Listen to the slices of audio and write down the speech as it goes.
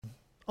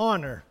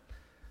honor.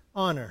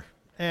 Honor.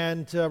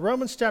 And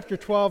Romans chapter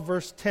 12,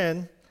 verse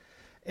 10,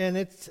 and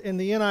it's in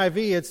the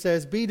NIV, it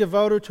says, "Be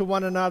devoted to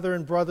one another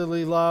in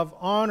brotherly love.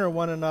 Honor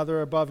one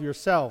another above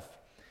yourself."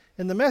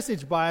 In the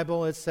Message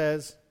Bible, it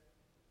says,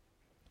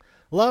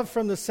 "Love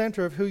from the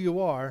center of who you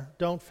are.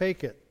 Don't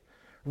fake it.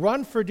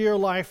 Run for dear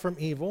life from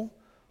evil.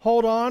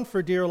 Hold on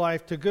for dear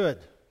life to good.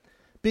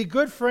 Be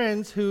good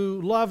friends who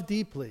love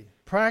deeply.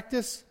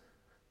 Practice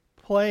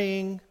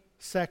playing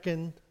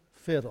second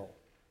fiddle."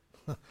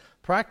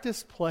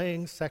 Practice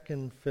playing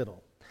second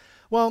fiddle.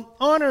 Well,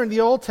 honor in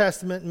the Old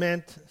Testament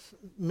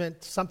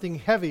meant something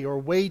heavy or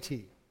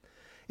weighty.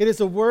 It is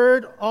a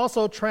word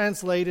also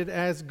translated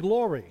as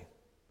glory.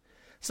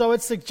 So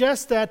it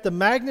suggests that the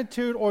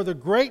magnitude or the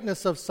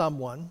greatness of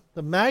someone,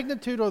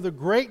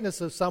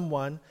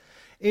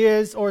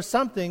 is, or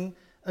something,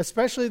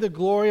 especially the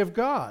glory of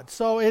God.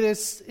 So it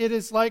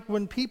is like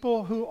when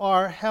people who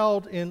are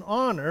held in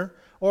honor,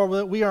 or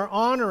that we are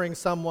honoring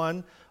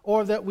someone,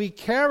 or that we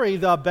carry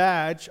the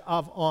badge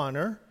of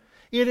honor,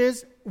 it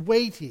is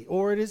weighty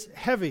or it is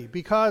heavy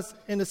because,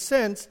 in a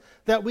sense,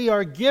 that we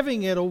are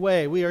giving it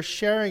away. We are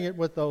sharing it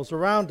with those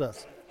around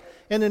us.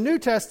 In the New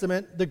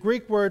Testament, the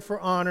Greek word for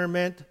honor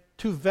meant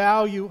to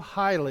value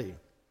highly,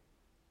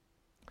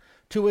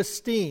 to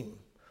esteem,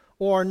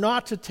 or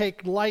not to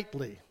take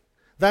lightly.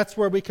 That's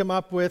where we come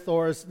up with,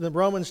 or as in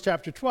Romans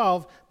chapter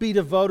 12, "Be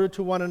devoted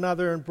to one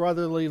another in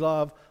brotherly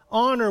love.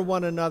 Honor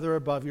one another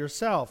above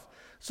yourself."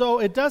 So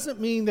it doesn't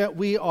mean that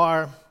we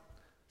are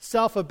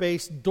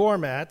self-abased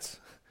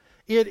doormats.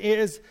 It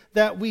is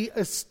that we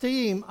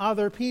esteem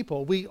other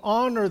people. We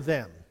honor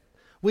them.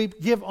 We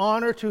give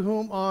honor to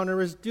whom honor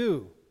is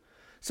due.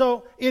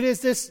 So it is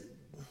this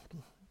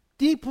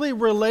deeply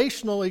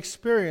relational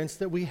experience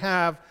that we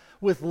have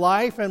with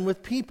life and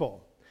with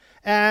people.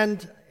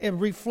 And it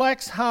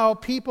reflects how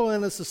people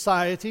in a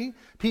society,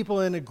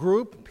 people in a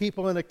group,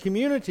 people in a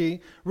community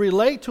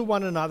relate to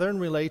one another and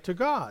relate to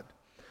God.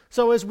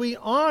 So as we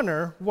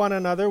honor one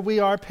another, we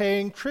are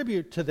paying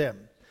tribute to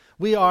them.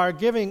 We are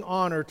giving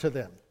honor to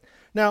them.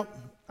 Now,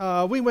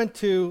 we went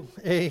to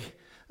a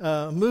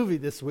movie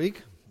this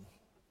week.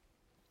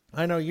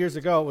 I know years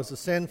ago it was a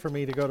sin for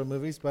me to go to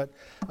movies, but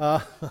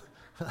I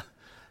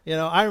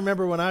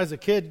remember when I was a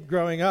kid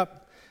growing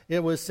up,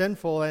 it was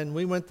sinful, and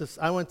I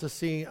went to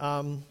see,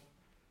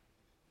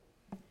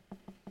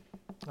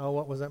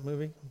 what was that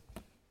movie?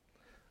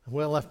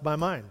 Well, left my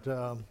mind.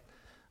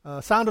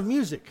 Sound of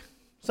Music.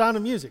 Sound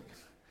of Music.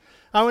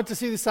 I went to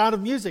see The Sound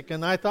of Music,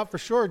 and I thought for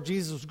sure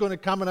Jesus was going to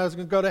come and I was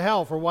going to go to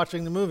hell for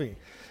watching the movie.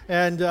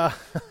 And,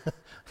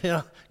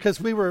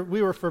 because we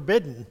were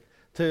forbidden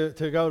to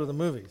go to the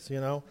movies,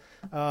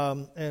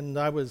 and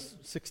I was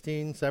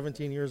 16,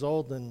 17 years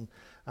old, and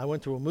I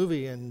went to a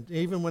movie, and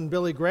even when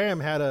Billy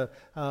Graham had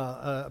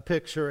a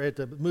picture at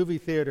the movie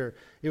theater,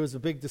 it was a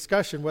big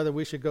discussion whether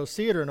we should go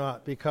see it or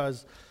not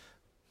because,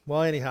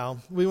 well, anyhow,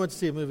 we went to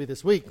see a movie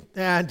this week,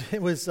 and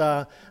it was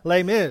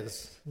Les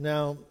Mis.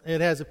 Now,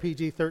 it has a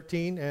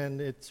PG-13,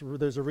 and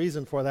there's a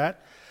reason for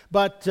that.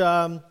 But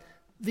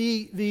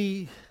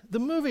the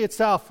movie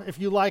itself, if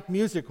you like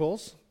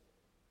musicals,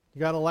 you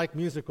got to like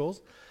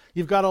musicals.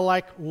 You've got to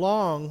like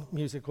long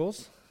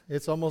musicals.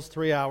 It's almost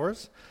 3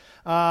 hours.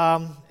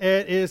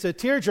 It is a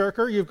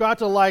tearjerker. You've got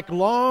to like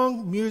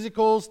long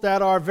musicals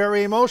that are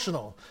very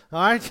emotional.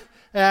 All right,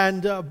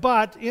 and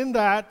but in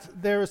that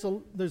there's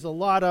a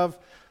lot of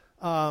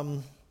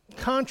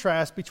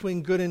contrast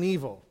between good and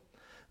evil.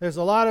 There's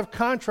a lot of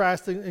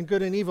contrast in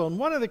good and evil. And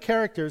one of the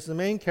characters, the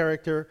main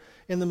character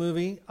in the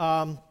movie,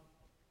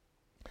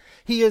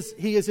 he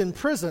is in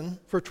prison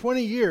for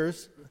 20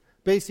 years,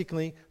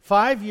 basically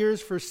 5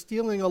 years for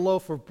stealing a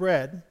loaf of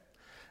bread,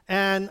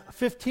 and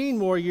 15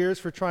 more years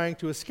for trying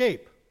to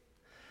escape.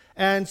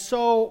 And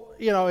so,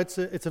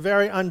 it's a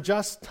very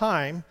unjust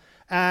time,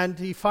 and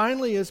he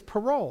finally is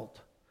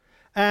paroled.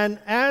 And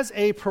as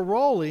a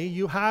parolee,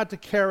 you had to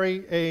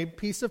carry a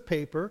piece of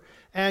paper,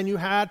 and you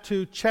had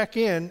to check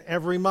in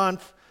every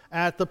month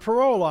at the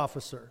parole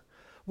officer.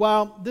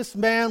 Well, this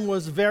man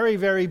was very,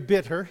 very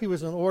bitter. He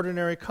was an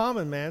ordinary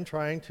common man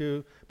trying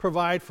to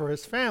provide for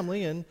his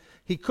family, and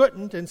he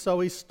couldn't, and so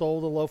he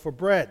stole the loaf of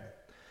bread.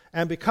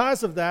 And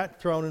because of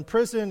that, thrown in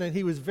prison, and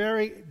he was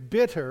very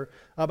bitter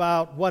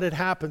about what had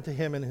happened to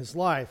him in his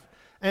life.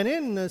 And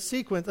in the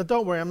sequence,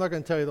 don't worry, I'm not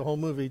going to tell you the whole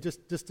movie,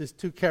 just his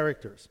two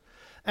characters.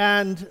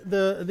 And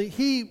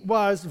he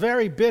was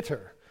very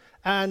bitter,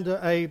 and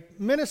a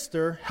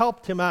minister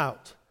helped him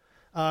out,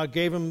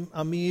 gave him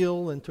a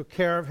meal and took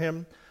care of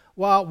him.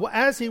 Well,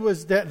 as he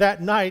was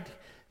that night,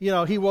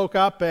 he woke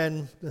up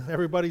and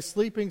everybody's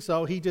sleeping,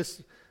 so he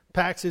just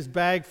packs his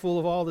bag full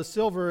of all the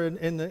silver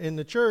in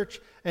the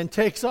church and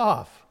takes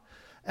off.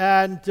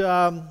 And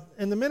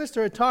the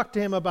minister had talked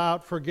to him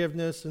about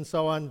forgiveness and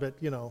so on, but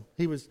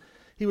he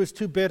was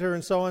too bitter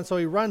and so on. So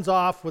he runs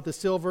off with the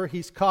silver.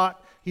 He's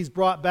caught. He's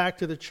brought back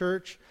to the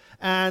church,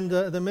 and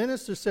the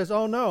minister says,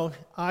 "Oh no,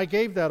 I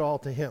gave that all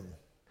to him.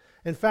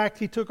 In fact,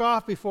 he took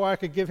off before I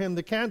could give him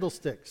the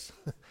candlesticks."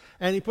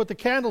 And he put the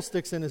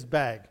candlesticks in his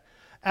bag.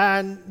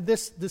 And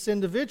this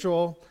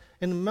individual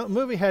in the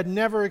movie had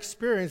never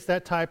experienced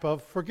that type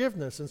of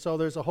forgiveness. And so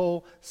there's a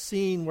whole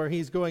scene where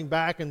he's going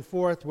back and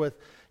forth with,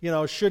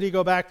 should he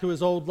go back to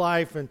his old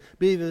life and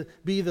be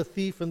the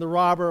thief and the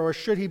robber, or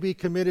should he be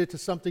committed to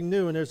something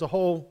new? And there's a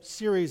whole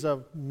series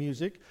of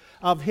music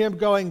of him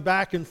going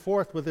back and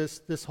forth with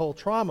this whole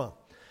trauma.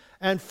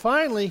 And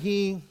finally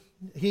he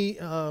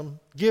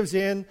gives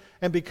in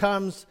and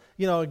becomes,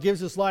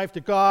 gives his life to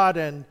God,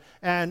 and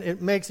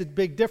it makes a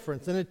big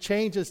difference. And it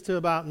changes to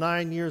about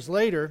 9 years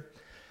later.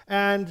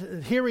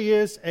 And here he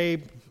is,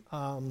 a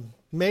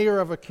mayor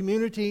of a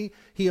community.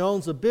 He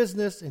owns a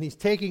business, and he's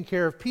taking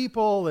care of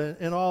people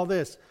and all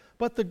this.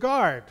 But the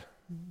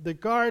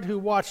guard who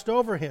watched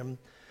over him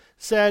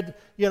said,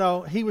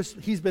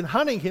 he's been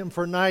hunting him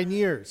for 9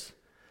 years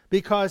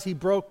because he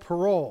broke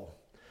parole.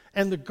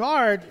 And the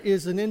guard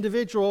is an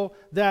individual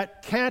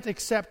that can't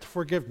accept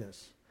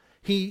forgiveness.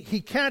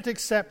 He can't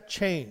accept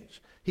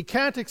change. He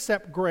can't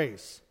accept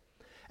grace.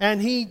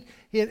 And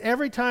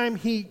every time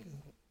he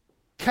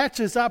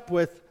catches up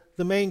with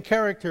the main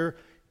character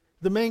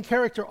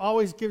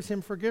always gives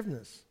him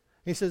forgiveness.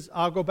 He says,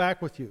 I'll go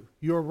back with you.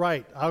 You're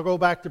right. I'll go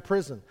back to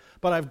prison.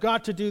 But I've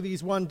got to do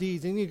these one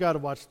deeds. And you got to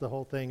watch the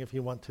whole thing if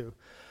you want to.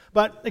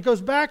 But it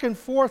goes back and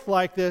forth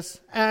like this.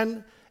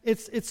 And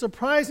it's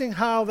surprising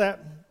how that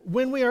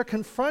when we are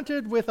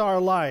confronted with our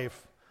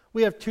life,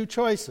 we have two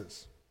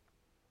choices.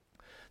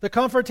 The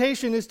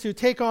confrontation is to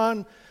take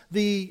on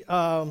the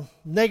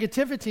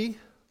negativity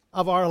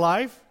of our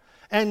life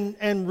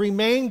and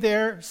remain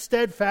there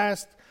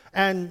steadfast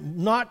and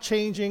not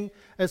changing,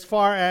 as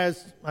far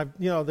as,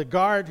 the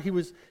guard,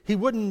 he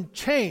wouldn't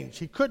change.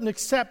 He couldn't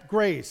accept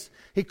grace.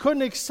 He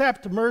couldn't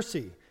accept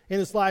mercy in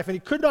his life, and he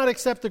could not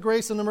accept the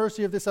grace and the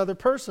mercy of this other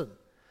person.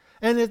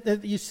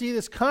 And you see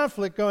this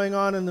conflict going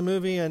on in the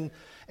movie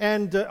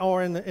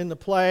or in the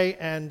play,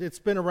 and it's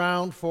been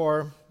around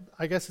for,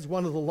 I guess it's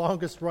one of the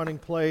longest running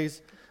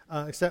plays,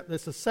 except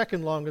it's the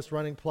second longest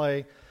running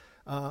play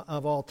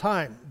of all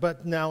time.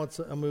 But now it's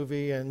a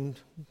movie, and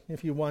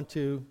if you want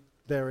to,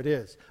 there it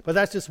is. But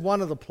that's just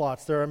one of the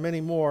plots. There are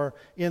many more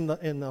in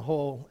the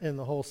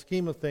whole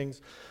scheme of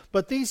things.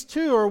 But these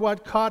two are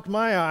what caught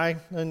my eye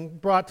and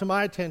brought to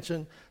my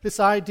attention this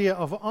idea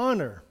of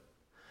honor.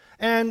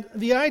 And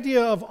the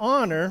idea of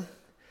honor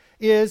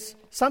is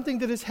something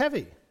that is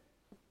heavy.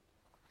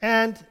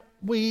 And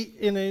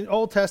in the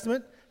Old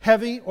Testament,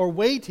 heavy or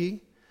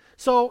weighty.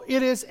 So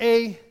it is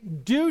a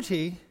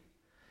duty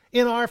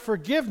in our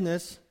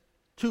forgiveness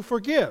to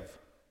forgive.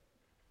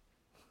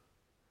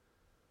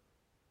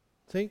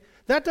 See,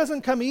 that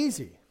doesn't come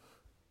easy.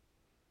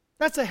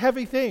 That's a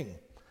heavy thing.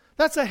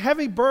 That's a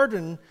heavy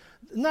burden.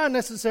 Not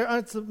necessarily,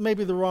 that's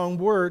maybe the wrong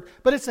word,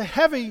 but it's a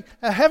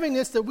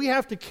heaviness that we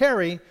have to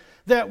carry,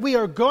 that we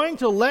are going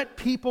to let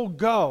people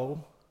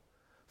go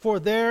for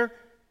their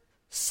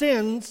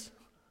sins,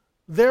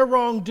 their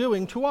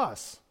wrongdoing to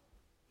us.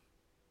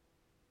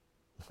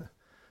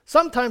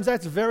 Sometimes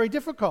that's very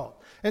difficult.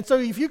 And so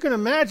if you can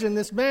imagine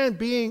this man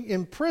being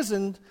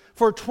imprisoned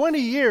for 20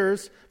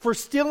 years for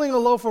stealing a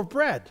loaf of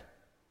bread.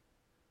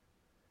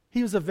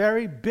 He was a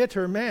very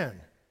bitter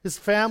man. His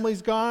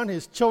family's gone,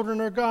 his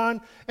children are gone,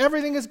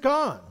 everything is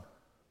gone.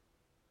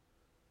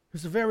 He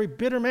was a very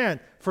bitter man.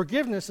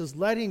 Forgiveness is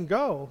letting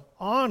go.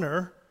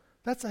 Honor,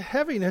 that's a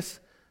heaviness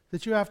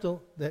that you have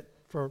to, that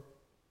for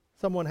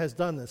someone has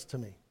done this to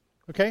me.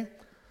 Okay?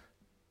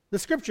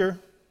 The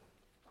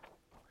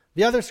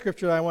other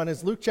scripture I want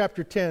is Luke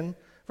chapter 10,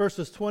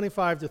 verses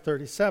 25 to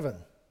 37.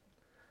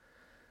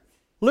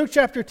 Luke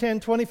chapter 10,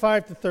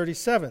 25 to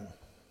 37.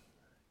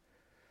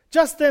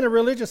 Just then a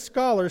religious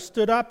scholar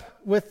stood up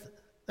with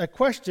a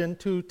question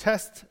to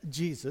test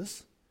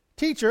Jesus.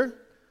 Teacher,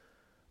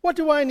 what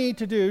do I need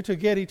to do to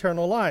get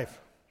eternal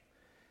life?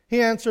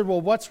 He answered, well,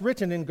 what's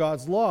written in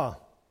God's law?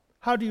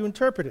 How do you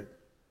interpret it?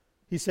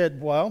 He said,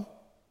 well,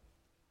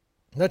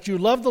 that you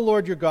love the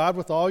Lord your God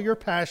with all your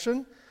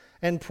passion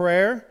and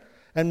prayer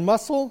and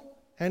muscle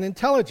and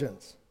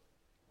intelligence,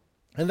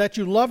 and that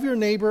you love your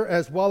neighbor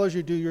as well as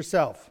you do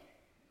yourself.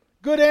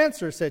 Good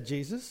answer, said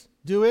Jesus.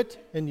 Do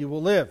it and you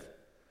will live.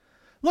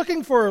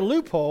 Looking for a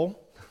loophole,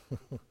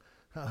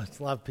 there's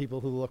a lot of people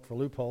who look for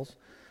loopholes.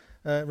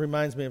 It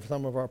reminds me of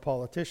some of our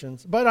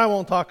politicians, but I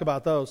won't talk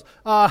about those,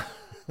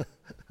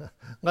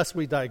 lest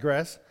we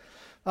digress.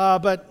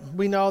 But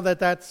we know that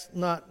that's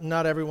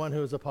not everyone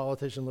who is a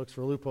politician looks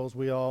for loopholes.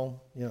 We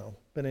all,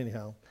 but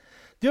anyhow.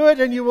 Do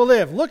it and you will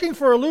live. Looking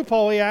for a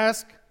loophole, he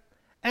asked,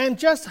 and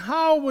just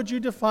how would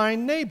you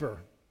define neighbor?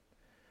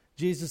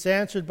 Jesus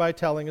answered by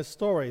telling a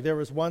story. There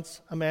was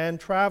once a man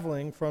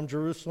traveling from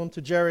Jerusalem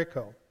to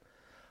Jericho.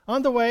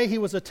 On the way, he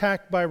was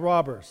attacked by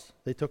robbers.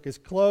 They took his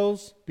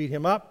clothes, beat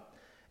him up,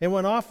 and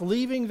went off,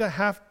 leaving him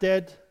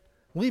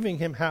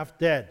half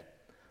dead.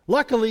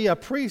 Luckily, a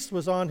priest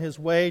was on his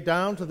way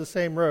down to the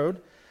same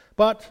road,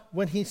 but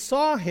when he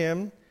saw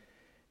him,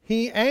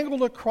 he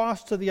angled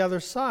across to the other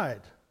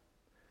side.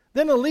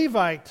 Then a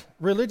Levite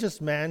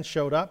religious man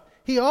showed up.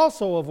 He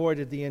also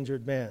avoided the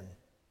injured man.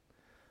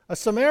 A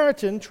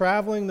Samaritan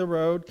traveling the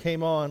road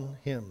came on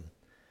him.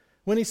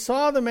 When he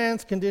saw the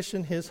man's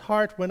condition, his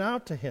heart went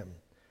out to him.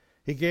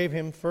 He gave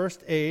him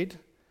first aid,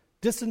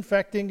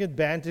 disinfecting and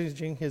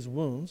bandaging his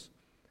wounds.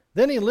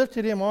 Then he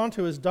lifted him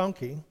onto his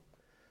donkey,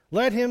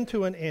 led him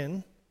to an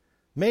inn,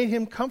 made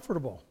him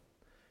comfortable.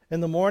 In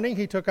the morning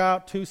he took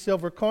out 2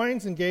 silver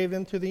coins and gave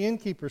them to the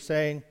innkeeper,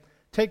 saying,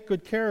 "Take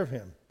good care of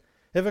him.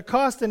 If it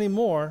costs any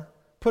more,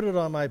 put it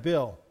on my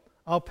bill.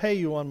 I'll pay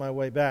you on my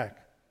way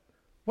back."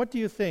 What do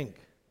you think?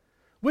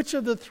 Which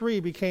of the 3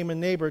 became a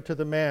neighbor to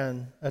the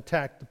man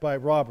attacked by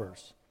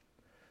robbers?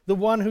 The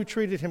one who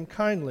treated him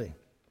kindly.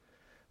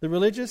 The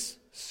religious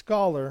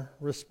scholar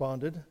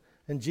responded,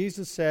 and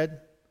Jesus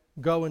said,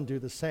 "Go and do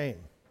the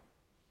same."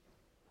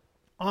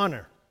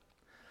 Honor.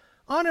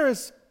 Honor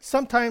is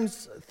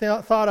sometimes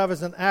thought of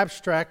as an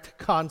abstract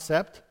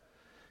concept.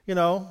 You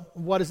know,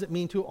 what does it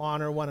mean to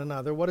honor one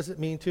another? What does it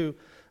mean to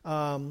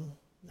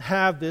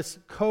have this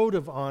code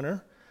of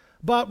honor?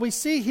 But we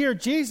see here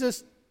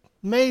Jesus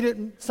made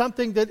it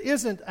something that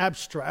isn't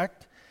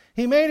abstract.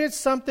 He made it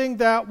something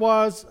that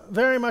was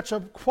very much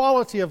a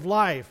quality of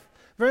life,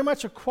 very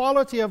much a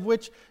quality of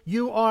which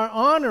you are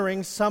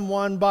honoring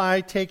someone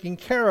by taking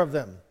care of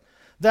them.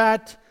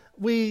 That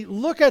we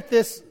look at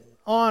this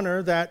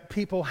honor that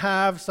people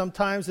have,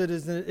 sometimes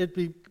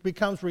it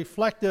becomes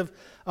reflective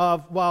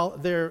of, well,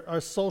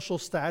 their social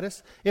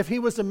status. If he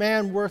was a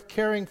man worth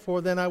caring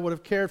for, then I would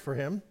have cared for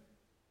him.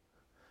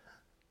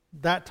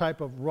 That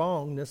type of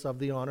wrongness of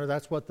the honor,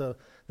 that's what the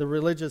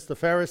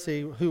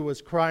Pharisee who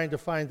was trying to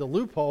find the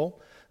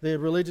loophole, the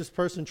religious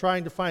person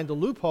trying to find the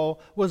loophole,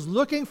 was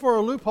looking for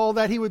a loophole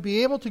that he would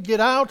be able to get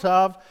out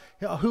of.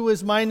 Who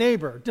is my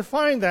neighbor?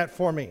 Define that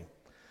for me.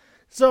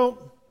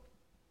 So,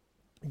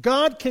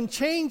 God can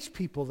change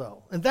people,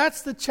 though, and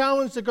that's the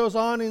challenge that goes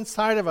on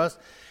inside of us.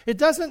 It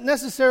doesn't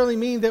necessarily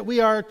mean that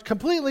we are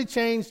completely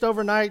changed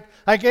overnight.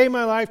 I gave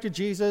my life to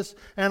Jesus,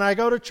 and I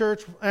go to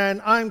church,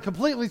 and I'm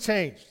completely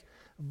changed.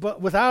 But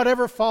without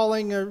ever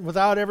falling or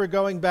without ever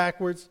going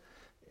backwards,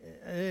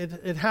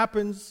 it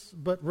happens,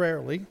 but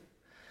rarely.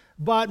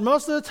 But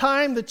most of the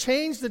time, the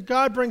change that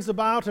God brings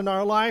about in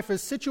our life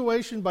is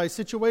situation by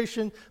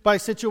situation, by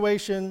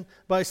situation,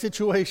 by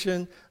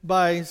situation,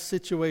 by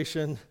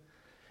situation.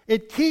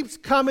 It keeps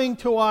coming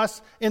to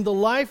us in the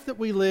life that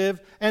we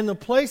live and the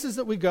places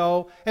that we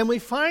go, and we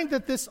find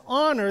that this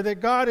honor that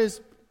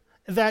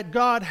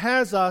God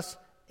has us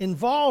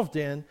involved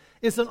in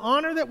is an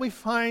honor that we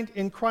find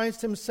in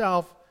Christ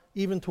himself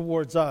even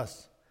towards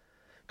us.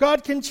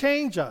 God can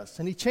change us,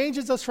 and he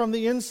changes us from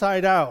the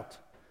inside out.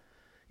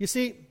 You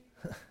see,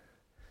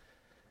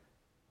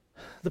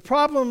 the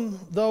problem,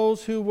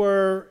 those who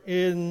were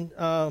in,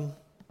 God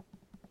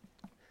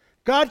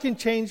can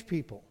change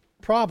people.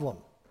 Problem.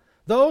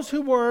 Those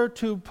who were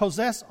to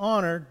possess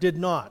honor did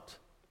not.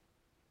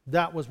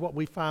 That was what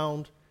we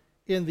found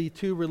in the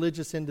 2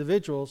 religious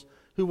individuals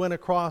who went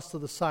across the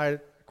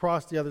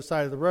other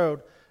side of the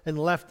road and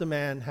left the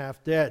man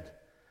half dead.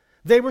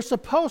 They were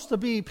supposed to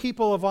be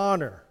people of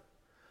honor,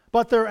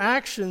 but their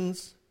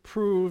actions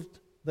proved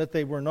that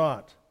they were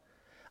not.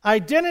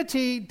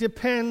 Identity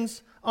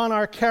depends on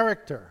our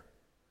character.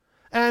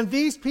 And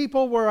these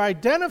people were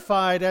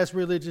identified as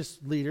religious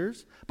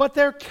leaders, but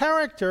their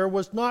character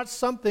was not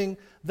something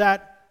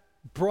that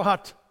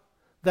brought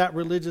that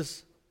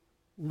religious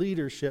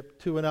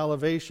leadership to an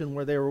elevation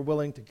where they were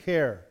willing to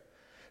care.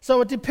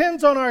 So it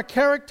depends on our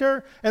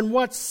character and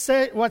what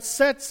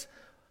sets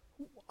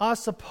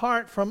us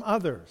apart from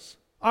others.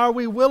 Are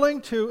we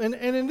willing to, and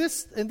in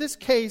this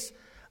case,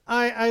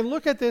 I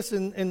look at this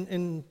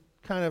in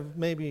kind of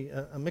maybe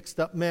a mixed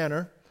up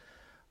manner.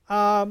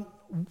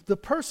 The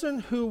person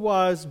who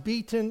was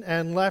beaten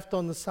and left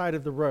on the side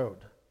of the road,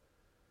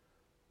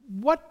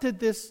 what did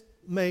this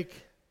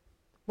make?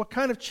 What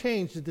kind of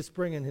change did this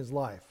bring in his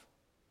life?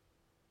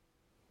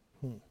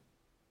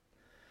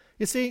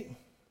 You see,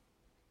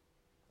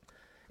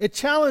 it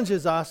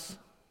challenges us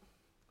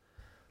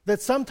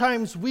that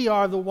sometimes we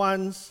are the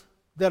ones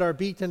that are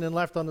beaten and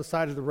left on the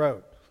side of the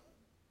road.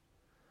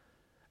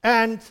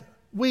 And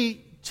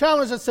we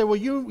challenge us and say, well,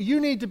 you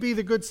need to be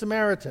the Good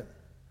Samaritan.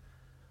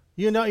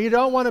 You know, you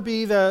don't want to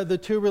be the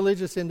 2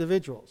 religious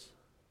individuals.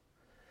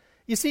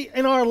 You see,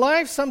 in our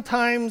life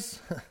sometimes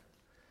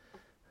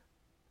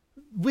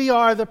we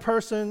are the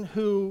person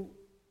who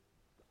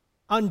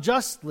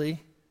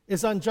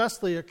is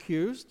unjustly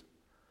accused,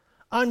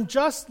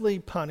 unjustly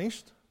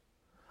punished,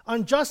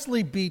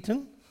 unjustly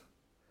beaten.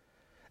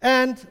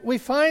 And we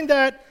find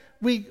that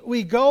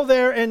we go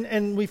there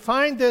and we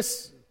find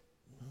this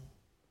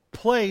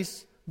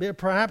place,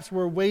 perhaps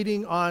we're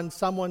waiting on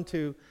someone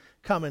to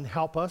come and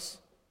help us.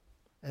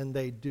 And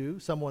they do.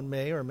 Someone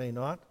may or may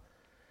not.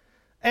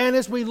 And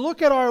as we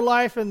look at our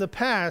life in the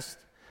past,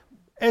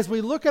 as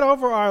we look at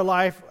over our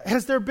life,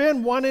 has there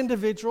been one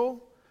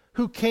individual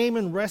who came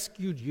and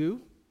rescued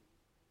you?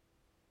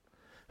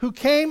 Who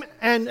came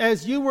and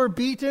as you were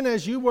beaten,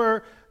 as you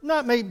were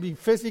not maybe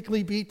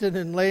physically beaten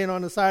and laying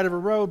on the side of a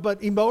road,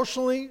 but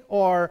emotionally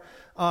or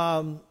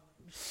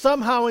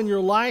somehow in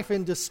your life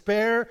in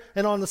despair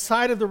and on the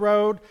side of the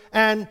road,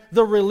 and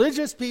the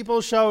religious people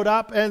showed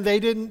up and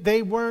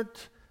they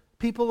weren't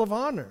people of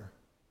honor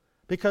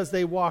because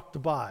they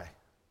walked by.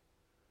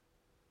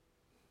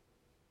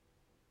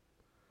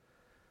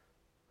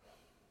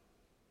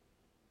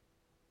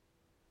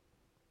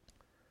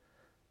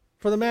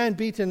 For the man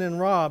beaten and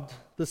robbed,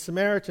 the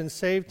Samaritan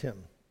saved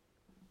him,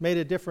 made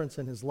a difference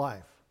in his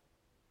life.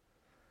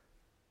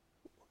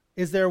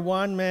 Is there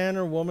one man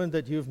or woman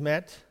that you've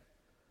met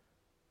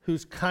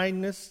whose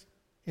kindness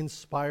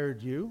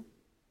inspired you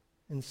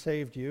and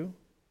saved you?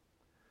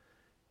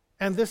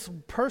 And this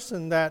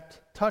person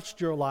that touched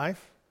your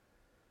life,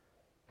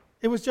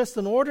 it was just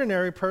an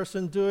ordinary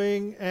person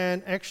doing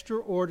an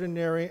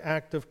extraordinary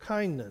act of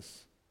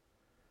kindness.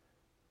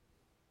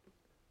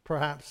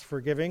 Perhaps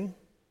forgiving,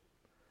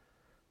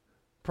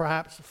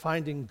 perhaps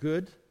finding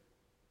good,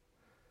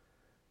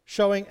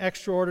 showing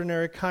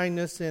extraordinary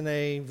kindness in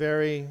a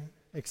very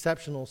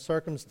exceptional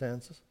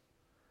circumstances,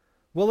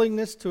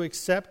 willingness to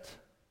accept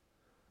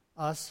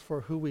us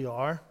for who we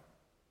are.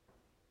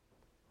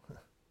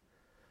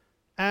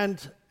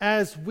 And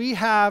as we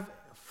have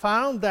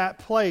found that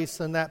place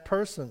and that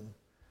person,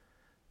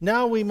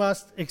 now we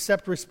must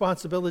accept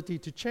responsibility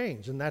to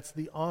change, and that's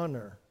the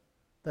honor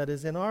that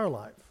is in our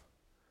life.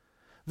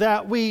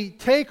 That we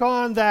take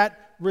on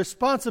that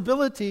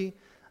responsibility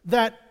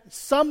that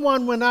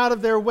someone went out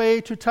of their way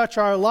to touch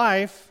our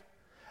life,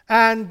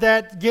 and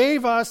that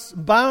gave us,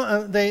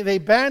 they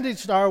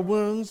bandaged our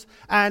wounds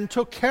and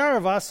took care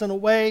of us in a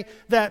way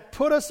that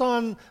put us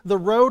on the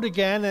road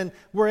again, and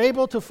we're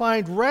able to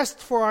find rest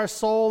for our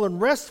soul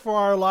and rest for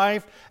our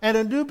life and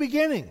a new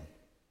beginning.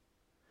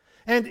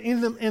 And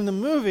in the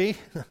movie,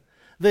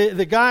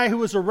 the guy who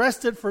was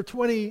arrested for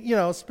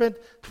spent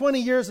 20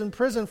 years in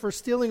prison for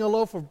stealing a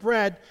loaf of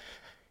bread,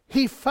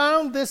 he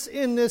found this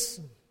in this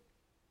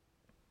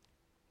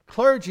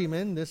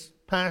clergyman, this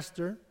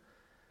pastor,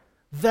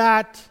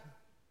 that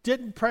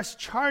didn't press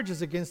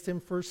charges against him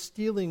for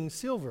stealing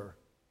silver,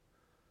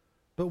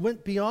 but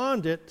went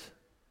beyond it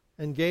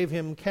and gave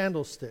him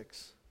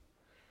candlesticks.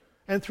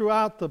 And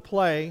throughout the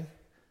play,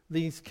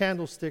 these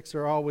candlesticks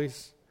are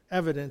always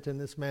evident in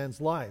this man's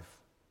life,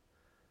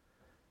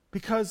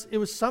 because it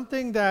was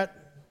something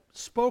that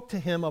spoke to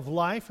him of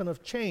life and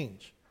of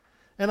change.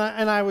 And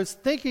I was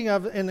thinking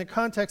of, in the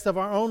context of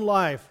our own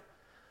life,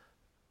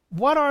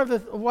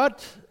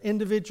 what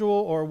individual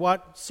or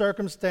what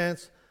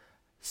circumstance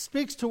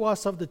speaks to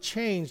us of the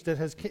change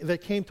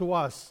that came to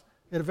us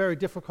at a very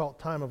difficult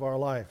time of our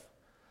life.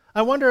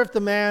 I wonder if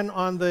the man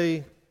on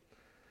the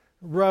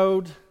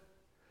road,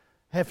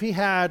 if he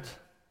had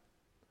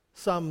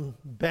some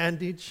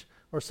bandage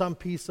or some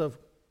piece of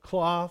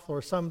cloth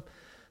or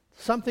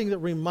something that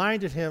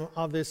reminded him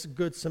of this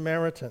Good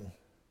Samaritan.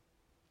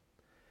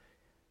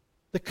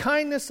 The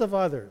kindness of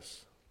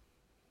others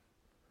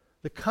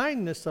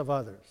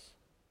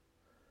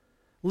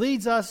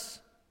leads us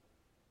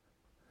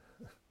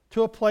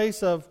to a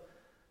place of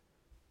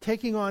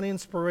taking on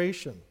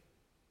inspiration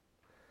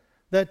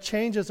that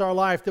changes our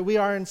life, that we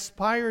are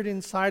inspired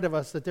inside of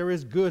us that there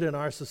is good in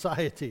our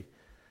society,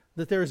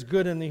 that there is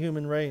good in the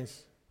human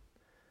race.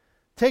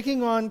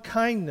 Taking on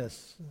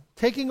kindness,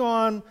 taking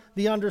on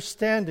the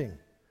understanding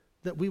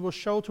that we will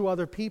show to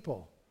other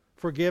people,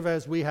 forgive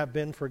as we have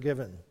been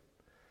forgiven.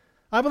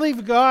 I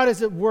believe God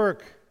is at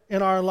work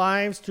in our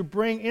lives to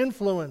bring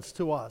influence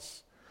to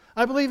us.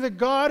 I believe that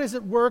God is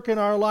at work in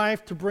our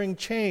life to bring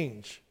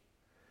change.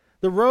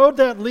 The road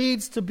that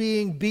leads to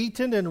being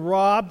beaten and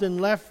robbed and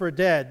left for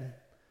dead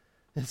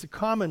is a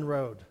common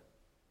road.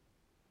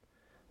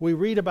 We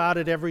read about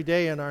it every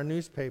day in our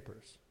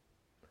newspapers.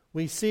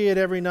 We see it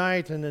every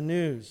night in the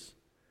news,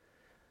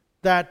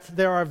 that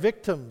there are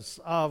victims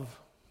of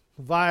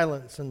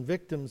violence and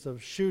victims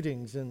of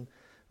shootings and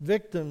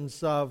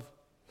victims of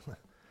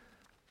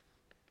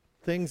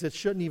things that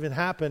shouldn't even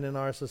happen in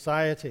our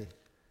society.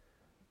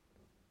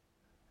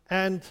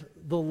 And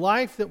the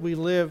life that we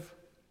live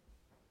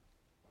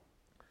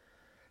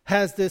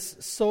has this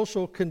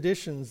social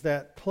conditions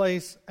that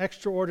place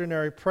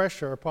extraordinary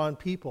pressure upon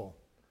people,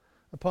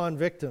 upon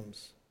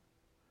victims.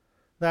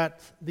 That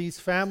these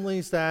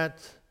families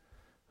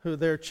who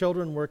their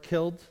children were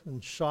killed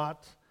and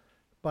shot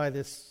by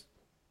this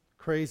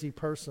crazy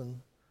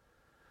person,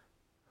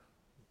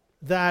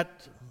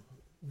 that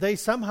they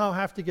somehow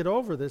have to get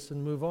over this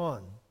and move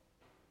on.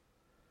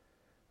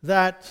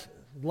 That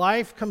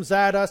life comes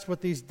at us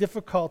with these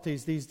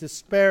difficulties, these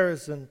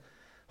despairs and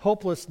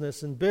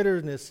hopelessness and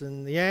bitterness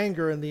and the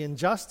anger and the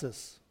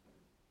injustice.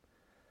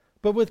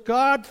 But with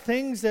God,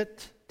 things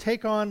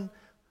take on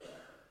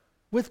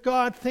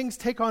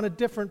a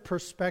different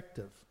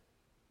perspective.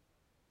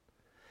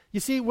 You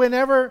see,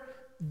 whenever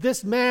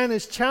this man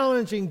is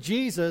challenging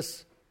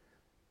Jesus,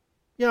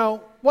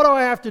 what do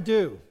I have to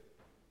do?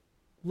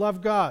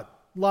 Love God,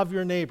 love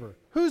your neighbor.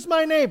 Who's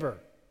my neighbor?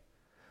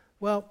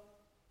 Well,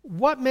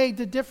 what made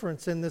the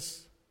difference in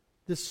this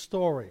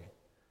story?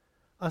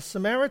 A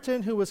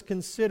Samaritan who was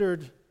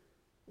considered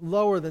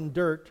lower than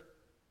dirt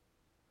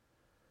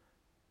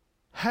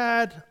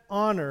had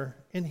honor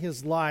in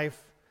his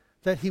life,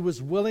 that he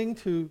was willing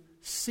to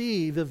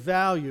see the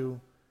value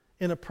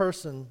in a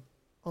person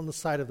on the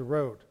side of the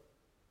road.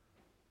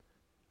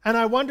 And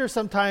I wonder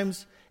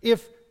sometimes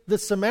if the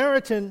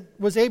Samaritan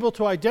was able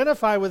to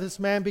identify with this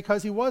man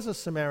because he was a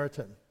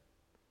Samaritan,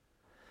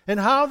 and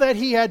how that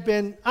he had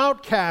been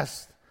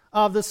outcast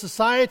of the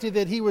society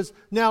that he was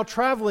now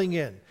traveling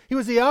in. He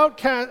was an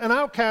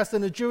outcast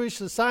in the Jewish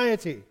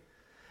society.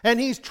 And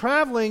he's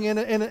traveling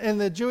in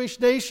the Jewish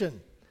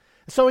nation.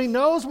 So he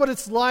knows what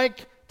it's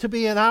like to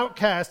be an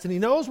outcast, and he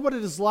knows what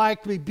it is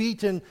like to be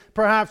beaten,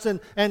 perhaps,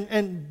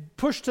 and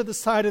pushed to the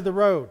side of the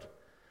road.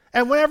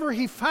 And whenever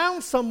he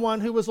found someone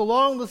who was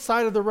along the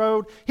side of the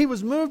road, he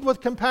was moved with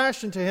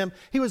compassion to him.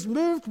 He was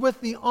moved with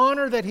the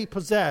honor that he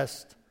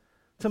possessed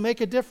to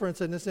make a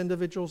difference in this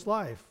individual's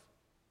life.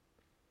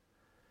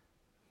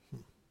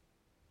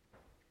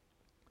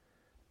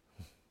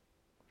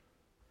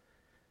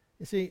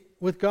 You see,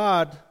 with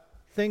God,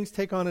 things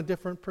take on a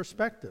different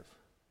perspective.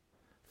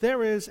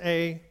 There is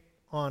a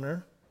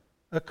honor,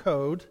 a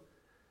code,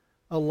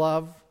 a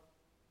love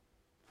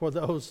for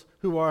those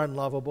who are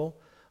unlovable,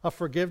 a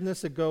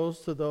forgiveness that goes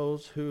to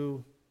those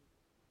who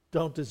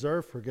don't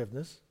deserve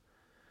forgiveness.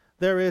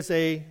 There is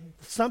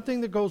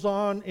something that goes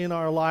on in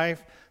our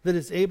life that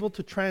is able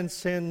to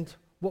transcend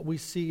what we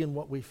see and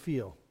what we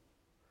feel.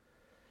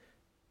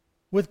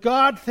 With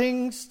God,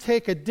 things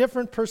take a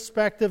different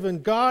perspective,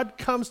 and God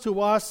comes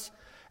to us,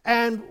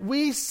 and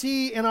we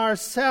see in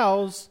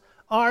ourselves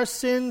our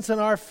sins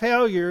and our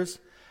failures,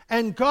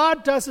 and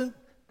God doesn't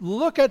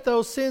look at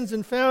those sins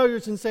and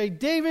failures and say,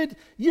 David,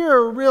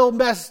 you're a real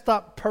messed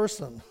up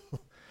person.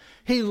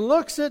 He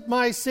looks at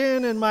my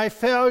sin and my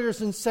failures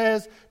and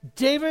says,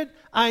 David,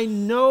 I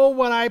know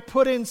what I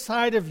put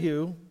inside of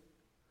you,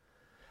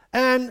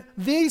 and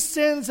these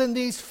sins and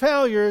these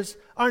failures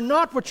are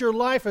not what your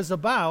life is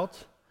about.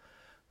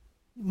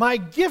 My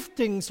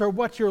giftings are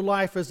what your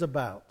life is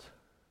about.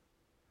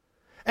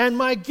 And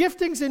my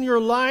giftings in your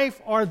life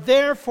are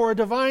there for a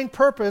divine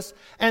purpose.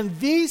 And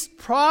these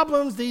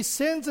problems, these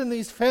sins and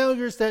these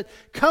failures that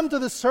come to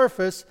the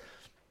surface,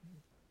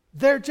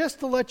 they're just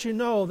to let you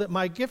know that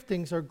my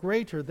giftings are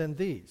greater than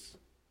these.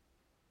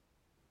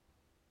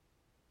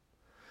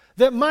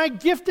 That my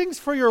giftings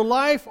for your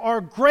life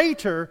are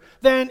greater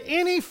than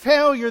any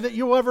failure that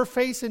you'll ever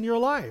face in your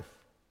life.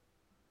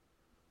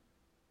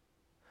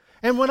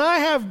 And when I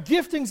have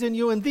giftings in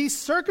you and these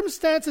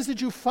circumstances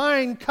that you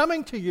find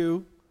coming to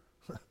you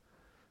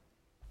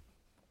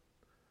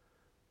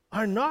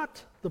are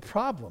not the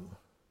problem.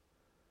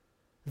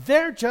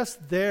 They're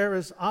just there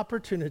as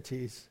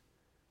opportunities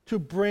to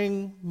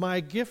bring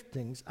my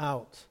giftings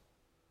out.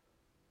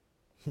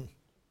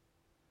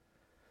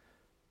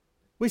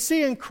 We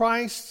see in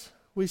Christ,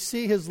 we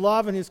see his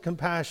love and his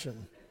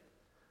compassion.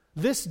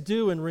 This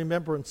do in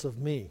remembrance of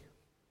me.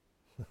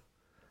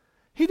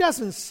 He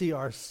doesn't see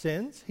our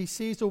sins. He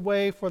sees a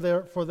way for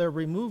their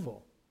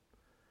removal.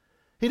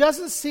 He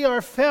doesn't see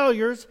our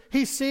failures.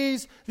 He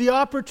sees the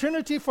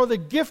opportunity for the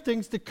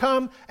giftings to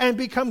come and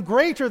become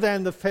greater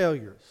than the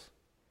failures.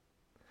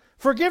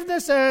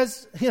 Forgiveness,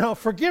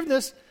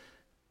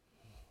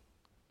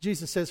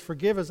 Jesus says,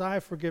 forgive as I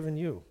have forgiven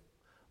you.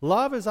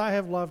 Love as I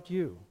have loved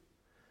you.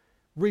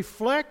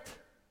 Reflect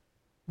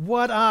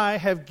what I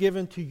have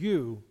given to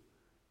you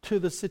to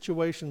the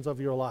situations of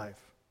your life.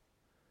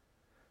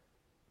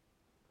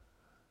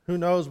 Who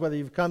knows whether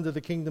you've come to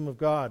the kingdom of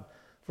God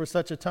for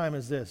such a time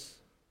as this?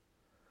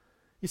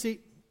 You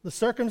see, the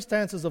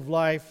circumstances of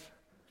life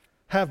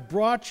have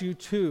brought you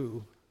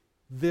to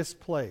this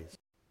place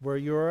where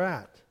you're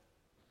at.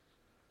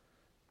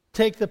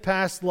 Take the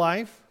past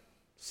life,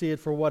 see it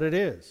for what it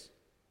is.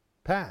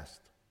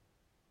 Past.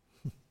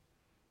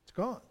 It's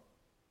gone.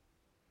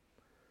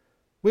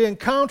 We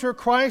encounter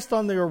Christ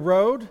on their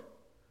road,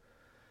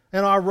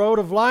 and our road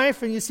of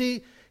life, and you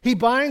see, he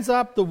binds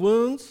up the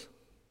wounds.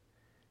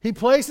 He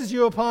places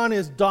you upon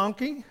his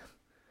donkey.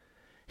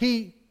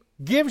 He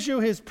gives you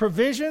his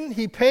provision.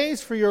 He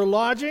pays for your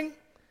lodging.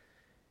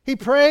 He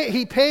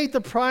paid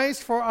the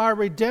price for our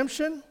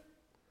redemption.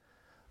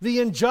 The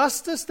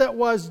injustice that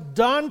was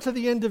done to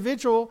the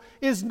individual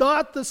is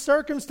not the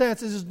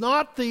circumstances, is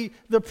not the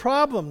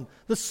problem.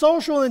 The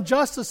social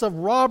injustice of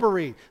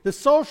robbery, the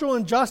social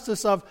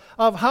injustice of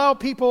how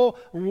people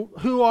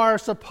who are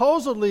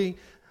supposedly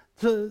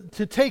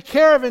to take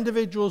care of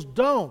individuals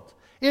don't.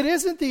 It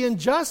isn't the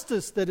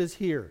injustice that is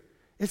here.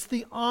 It's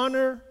the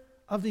honor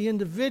of the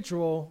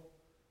individual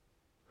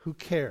who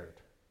cared.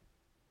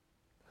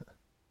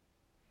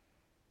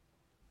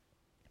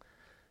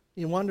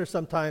 You wonder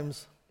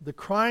sometimes, the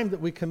crime that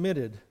we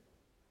committed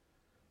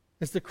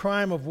is the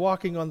crime of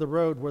walking on the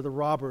road where the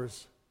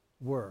robbers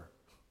were.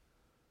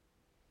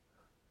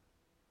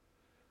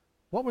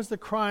 What was the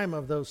crime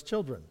of those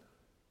children?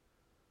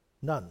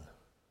 None.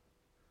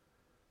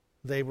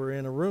 They were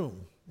in a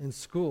room in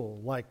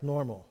school like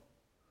normal.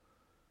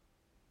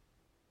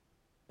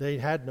 They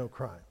had no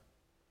crime.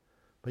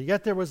 But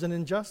yet there was an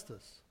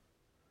injustice.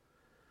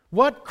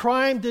 What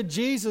crime did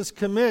Jesus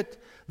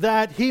commit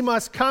that he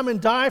must come and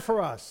die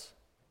for us?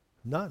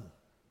 None.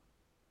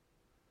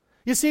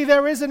 You see,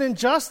 there is an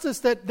injustice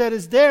that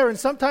is there, and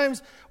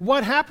sometimes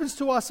what happens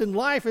to us in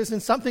life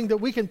isn't something that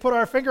we can put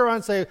our finger on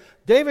and say,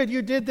 David,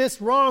 you did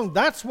this wrong.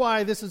 That's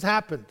why this has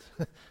happened.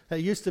 It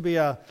used to be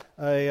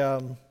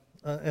an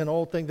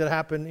old thing that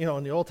happened,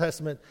 in the Old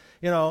Testament,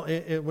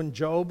 when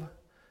Job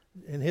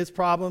in his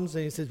problems,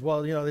 and he says,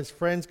 well, his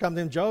friends come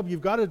to him, Job,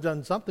 you've got to have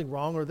done something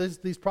wrong, or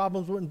these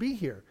problems wouldn't be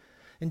here.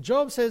 And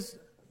Job says,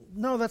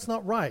 no, that's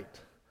not right.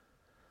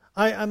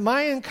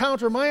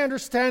 My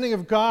understanding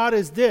of God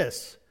is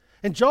this.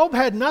 And Job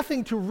had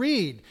nothing to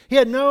read. He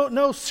had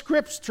no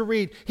scripts to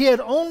read. He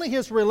had only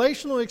his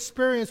relational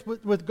experience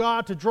with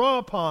God to draw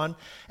upon.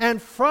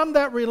 And from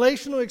that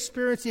relational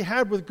experience he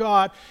had with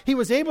God, he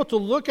was able to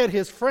look at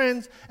his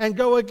friends and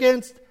go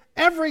against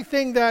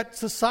everything that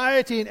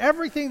society and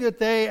everything that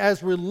they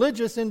as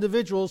religious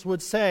individuals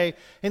would say.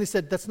 And he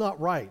said, that's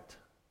not right.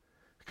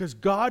 Because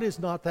God is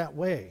not that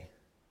way.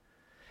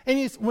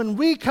 And when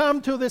we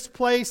come to this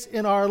place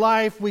in our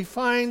life, we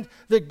find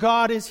that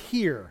God is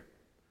here.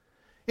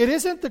 It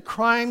isn't the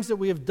crimes that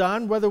we have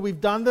done, whether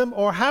we've done them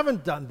or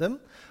haven't done them,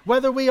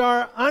 whether we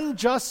are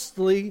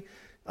unjustly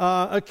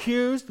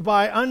accused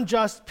by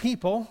unjust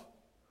people.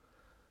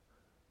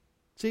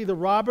 See, the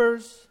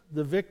robbers,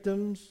 the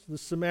victims, the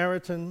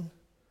Samaritan,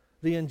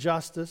 the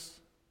injustice.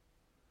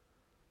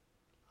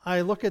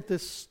 I look at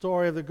this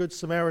story of the Good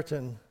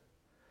Samaritan.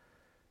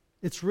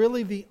 It's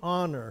really the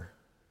honor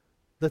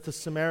that the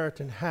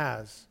Samaritan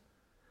has,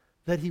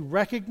 that he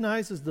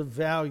recognizes the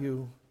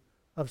value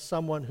of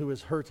someone who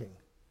is hurting.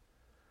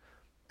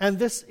 And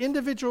this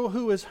individual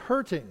who is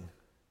hurting,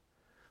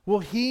 will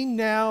he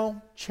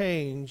now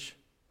change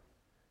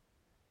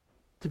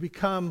to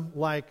become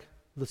like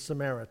the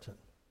Samaritan?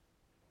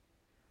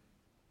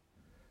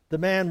 The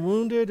man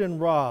wounded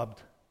and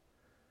robbed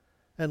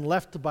and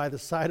left by the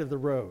side of the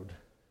road.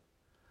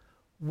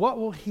 What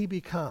will he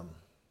become?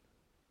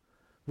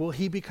 Will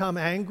he become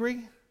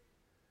angry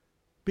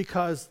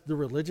because the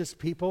religious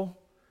people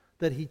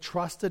that he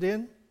trusted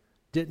in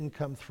didn't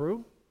come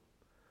through?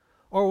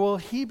 Or will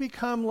he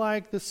become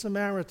like the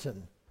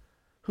Samaritan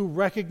who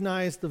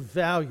recognized the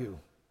value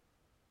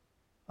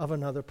of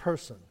another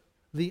person,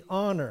 the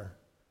honor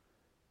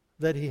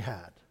that he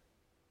had?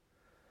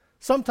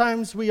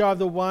 Sometimes we are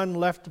the one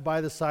left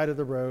by the side of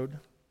the road.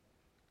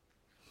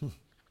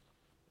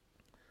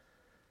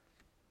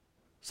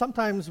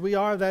 Sometimes we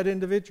are that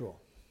individual.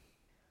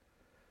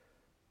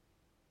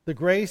 The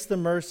grace, the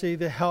mercy,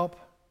 the help,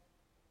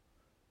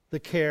 the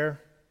care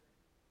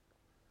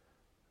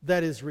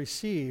that is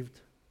received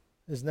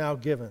is now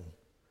given.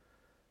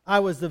 I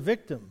was the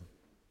victim.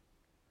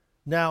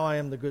 Now I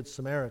am the Good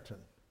Samaritan.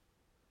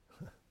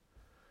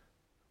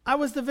 I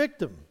was the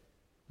victim,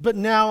 but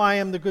now I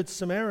am the Good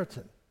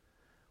Samaritan.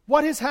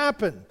 What has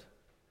happened?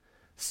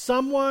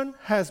 Someone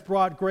has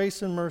brought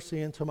grace and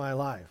mercy into my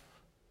life,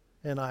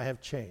 and I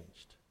have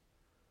changed.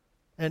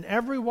 And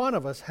every one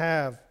of us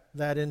have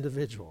that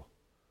individual.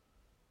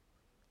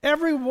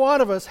 Every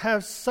one of us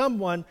has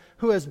someone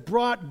who has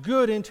brought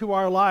good into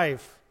our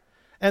life.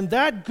 And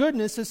that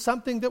goodness is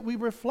something that we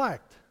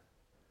reflect.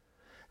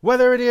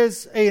 Whether it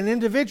is an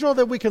individual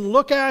that we can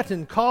look at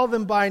and call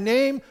them by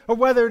name, or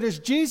whether it is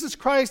Jesus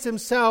Christ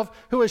himself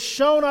who has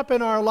shown up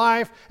in our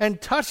life and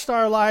touched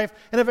our life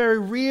in a very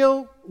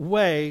real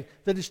way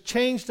that has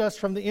changed us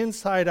from the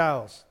inside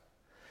out.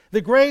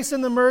 The grace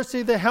and the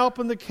mercy, the help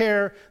and the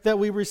care that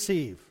we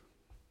receive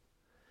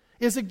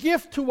is a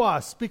gift to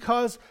us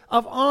because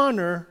of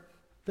honor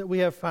that we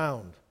have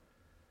found.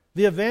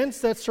 The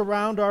events that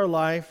surround our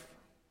life,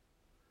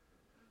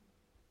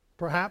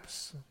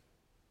 perhaps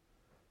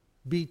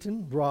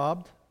beaten,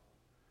 robbed,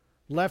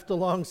 left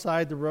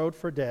alongside the road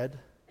for dead.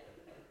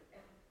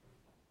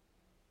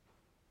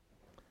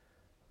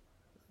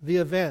 The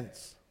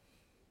events,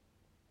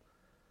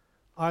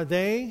 are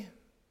they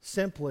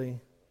simply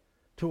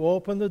to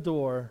open the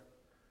door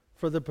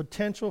for the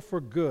potential for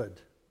good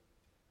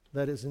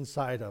that is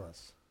inside of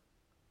us?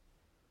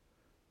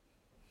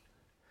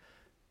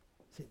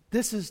 See,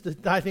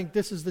 I think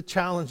this is the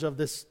challenge of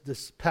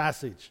this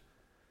passage.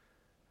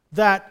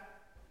 That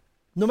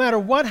no matter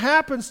what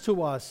happens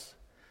to us,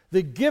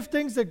 the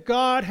giftings that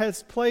God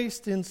has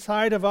placed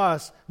inside of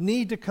us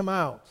need to come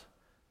out.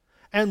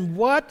 And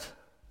what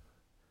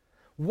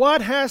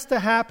has to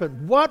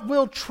happen? What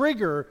will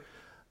trigger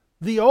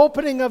the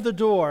opening of the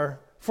door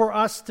for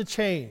us to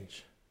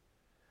change?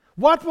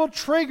 What will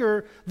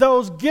trigger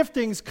those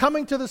giftings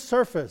coming to the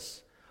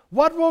surface?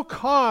 What will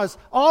cause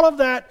all of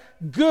that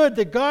good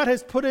that God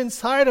has put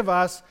inside of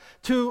us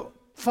to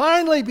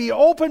finally be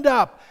opened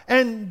up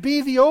and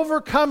be the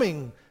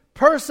overcoming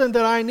person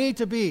that I need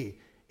to be?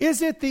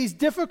 Is it these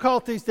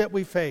difficulties that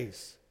we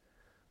face?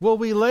 Will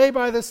we lay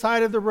by the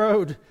side of the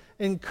road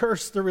and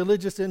curse the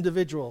religious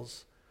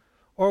individuals?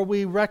 Or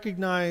we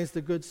recognize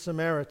the Good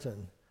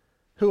Samaritan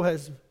who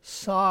has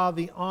saw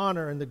the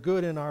honor and the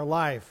good in our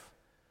life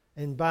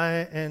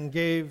and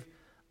gave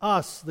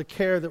us the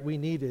care that we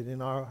needed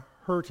in our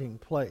hurting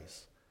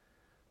place?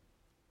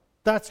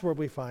 That's where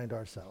we find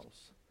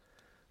ourselves.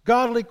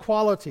 Godly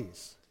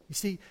qualities. You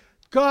see,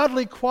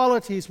 godly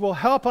qualities will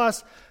help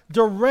us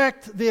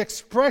direct the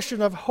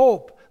expression of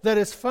hope that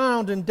is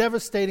found in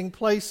devastating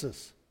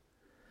places.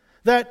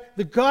 That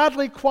the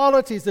godly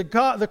qualities,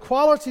 the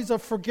qualities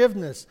of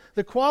forgiveness,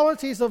 the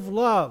qualities of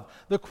love,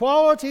 the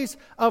qualities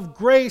of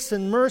grace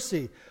and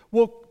mercy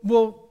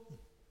will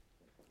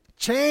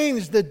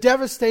change the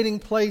devastating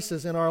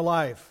places in our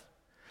life.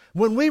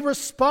 When we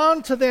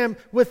respond to them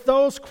with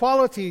those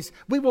qualities,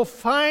 we will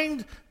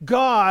find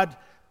God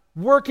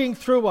working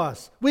through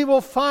us. We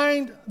will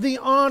find the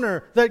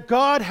honor that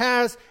God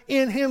has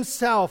in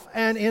Himself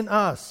and in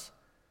us.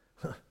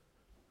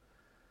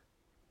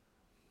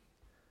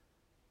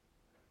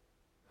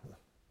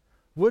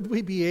 Would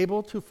we be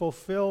able to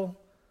fulfill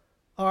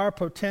our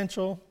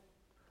potential,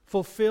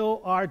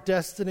 fulfill our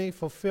destiny,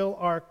 fulfill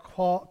our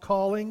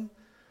calling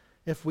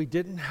if we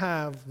didn't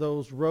have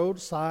those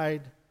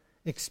roadside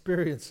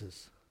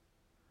experiences?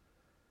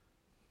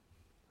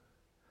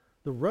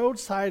 The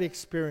roadside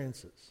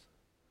experiences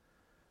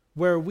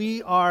where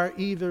we are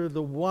either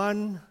the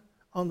one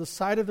on the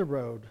side of the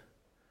road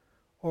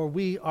or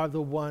we are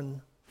the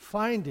one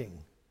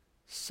finding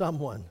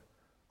someone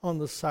on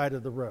the side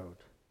of the road.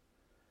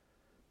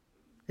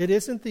 It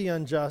isn't the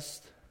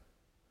unjust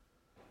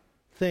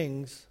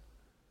things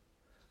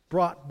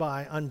brought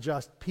by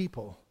unjust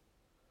people.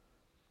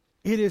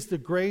 It is the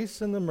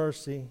grace and the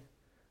mercy,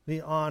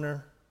 the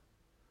honor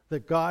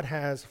that God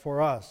has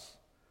for us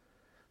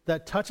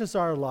that touches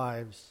our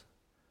lives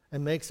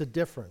and makes a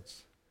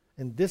difference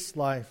in this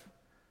life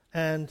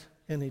and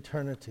in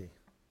eternity.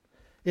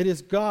 It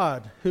is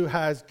God who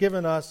has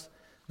given us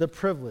the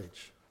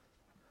privilege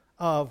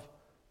of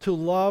to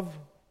love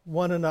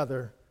one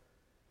another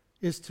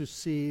is to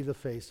see the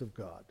face of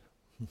God.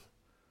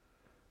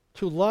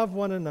 To love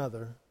one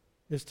another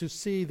is to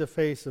see the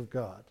face of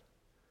God.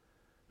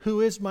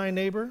 Who is my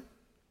neighbor?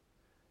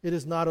 It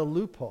is not a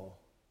loophole.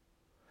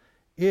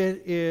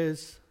 It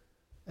is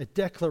a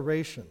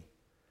declaration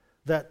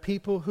that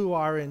people who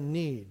are in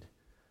need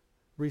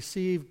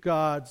receive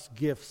God's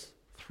gifts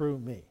through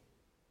me.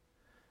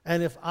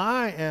 And if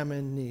I am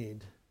in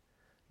need,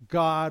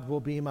 God will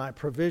be my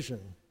provision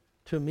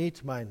to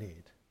meet my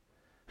need.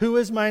 Who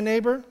is my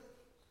neighbor?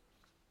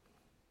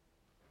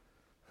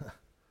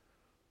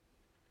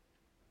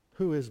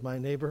 Who is my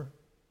neighbor?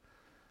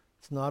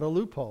 It's not a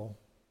loophole.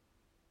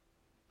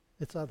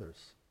 It's others.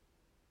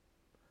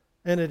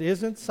 And it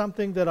isn't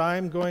something that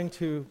I'm going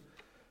to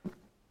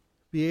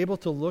be able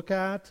to look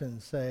at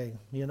and say,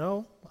 you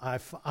know,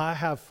 I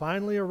have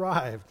finally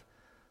arrived.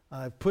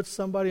 I've put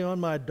somebody on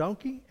my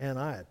donkey and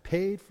I have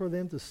paid for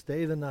them to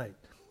stay the night.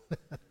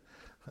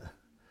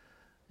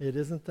 It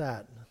isn't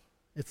that.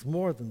 It's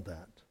more than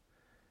that.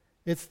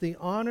 It's the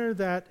honor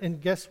that, and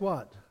guess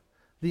what?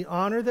 The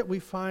honor that we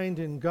find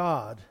in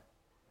God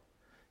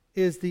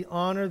is the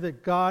honor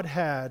that God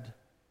had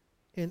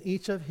in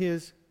each of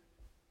His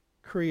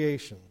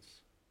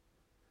creations.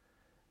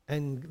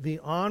 And the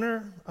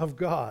honor of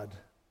God,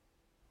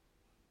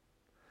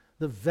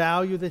 the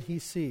value that He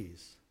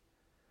sees,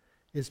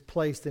 is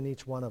placed in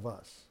each one of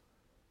us.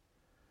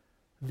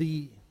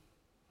 The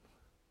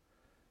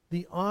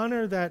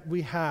honor that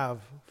we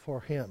have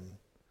for Him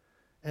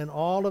and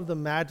all of the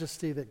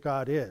majesty that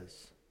God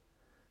is,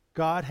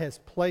 God has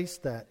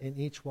placed that in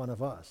each one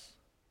of us.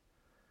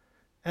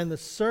 And the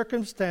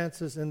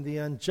circumstances and the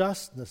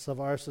unjustness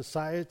of our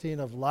society and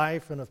of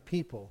life and of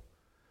people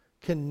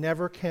can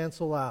never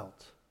cancel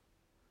out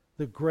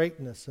the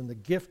greatness and the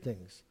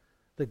giftings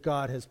that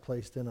God has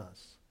placed in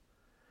us.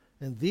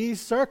 And these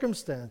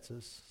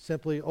circumstances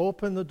simply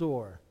open the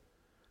door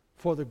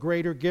for the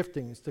greater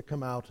giftings to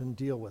come out and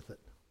deal with it,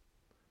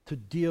 to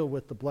deal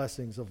with the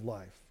blessings of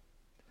life.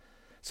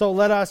 So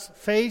let us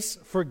face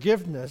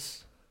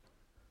forgiveness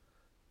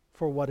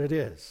for what it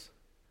is,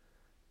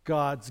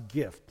 God's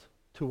gift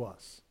to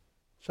us.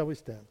 Shall we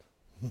stand?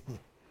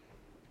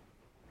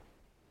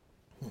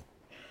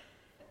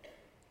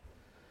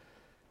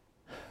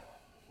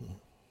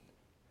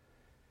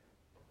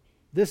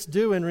 This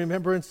do in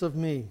remembrance of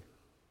me.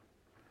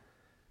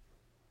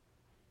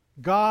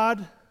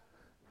 God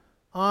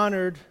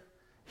honored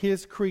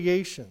His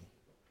creation.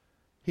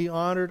 He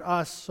honored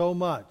us so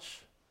much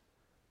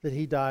that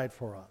He died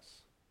for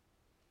us.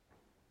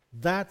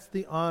 That's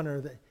the honor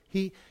that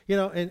He,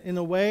 in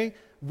a way,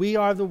 we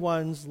are the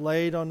ones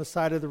laid on the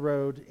side of the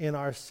road in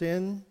our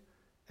sin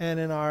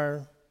and in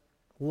our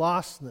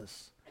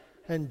lostness.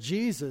 And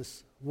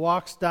Jesus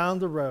walks down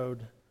the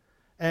road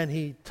and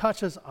He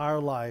touches our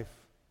life,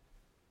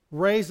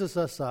 raises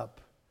us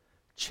up,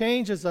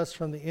 changes us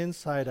from the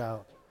inside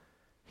out.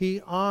 He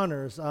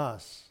honors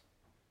us,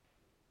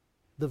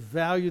 the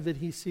value that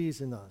He sees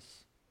in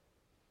us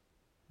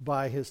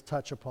by His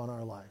touch upon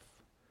our life.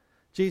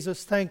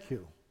 Jesus, thank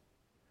you.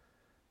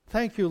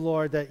 Thank you,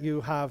 Lord, that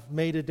you have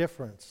made a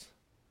difference.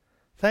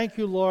 Thank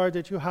you, Lord,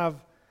 that you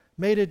have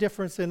made a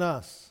difference in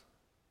us.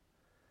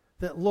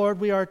 That, Lord,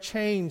 we are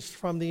changed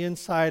from the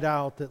inside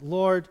out. That,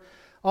 Lord,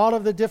 all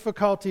of the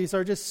difficulties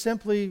are just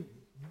simply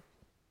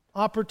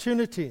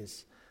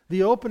opportunities,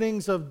 the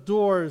openings of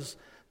doors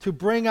to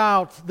bring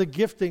out the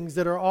giftings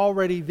that are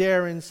already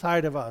there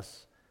inside of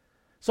us.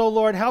 So,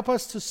 Lord, help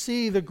us to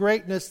see the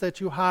greatness that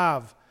you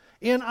have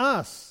in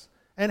us.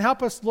 And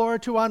help us,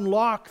 Lord, to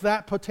unlock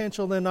that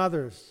potential in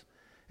others.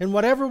 And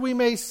whatever we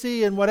may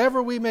see and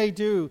whatever we may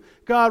do,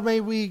 God, may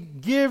we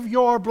give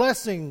your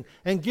blessing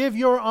and give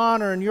your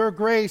honor and your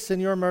grace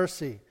and your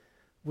mercy.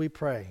 We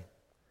pray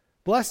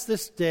Bless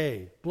this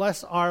day.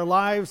 Bless our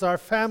lives, our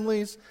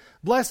families.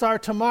 Bless our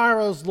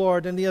tomorrows,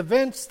 Lord, and the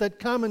events that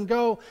come and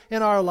go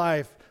in our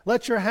life.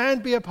 Let your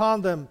hand be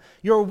upon them,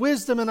 your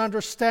wisdom and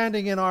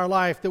understanding in our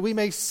life, that we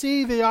may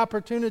see the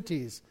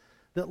opportunities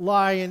that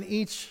lie in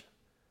each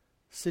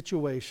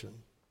situation.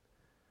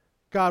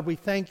 God, we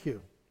thank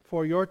you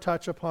for your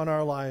touch upon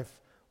our life.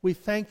 We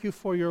thank you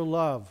for your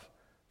love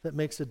that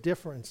makes a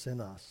difference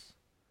in us.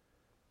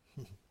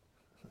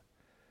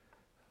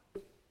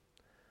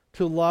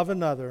 To love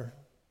another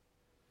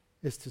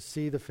is to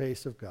see the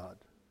face of God.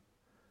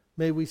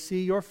 May we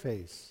see your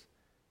face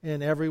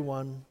in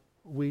everyone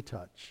we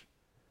touch.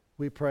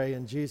 We pray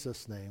in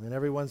Jesus' name. And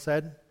everyone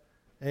said,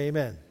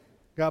 amen.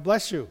 God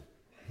bless you.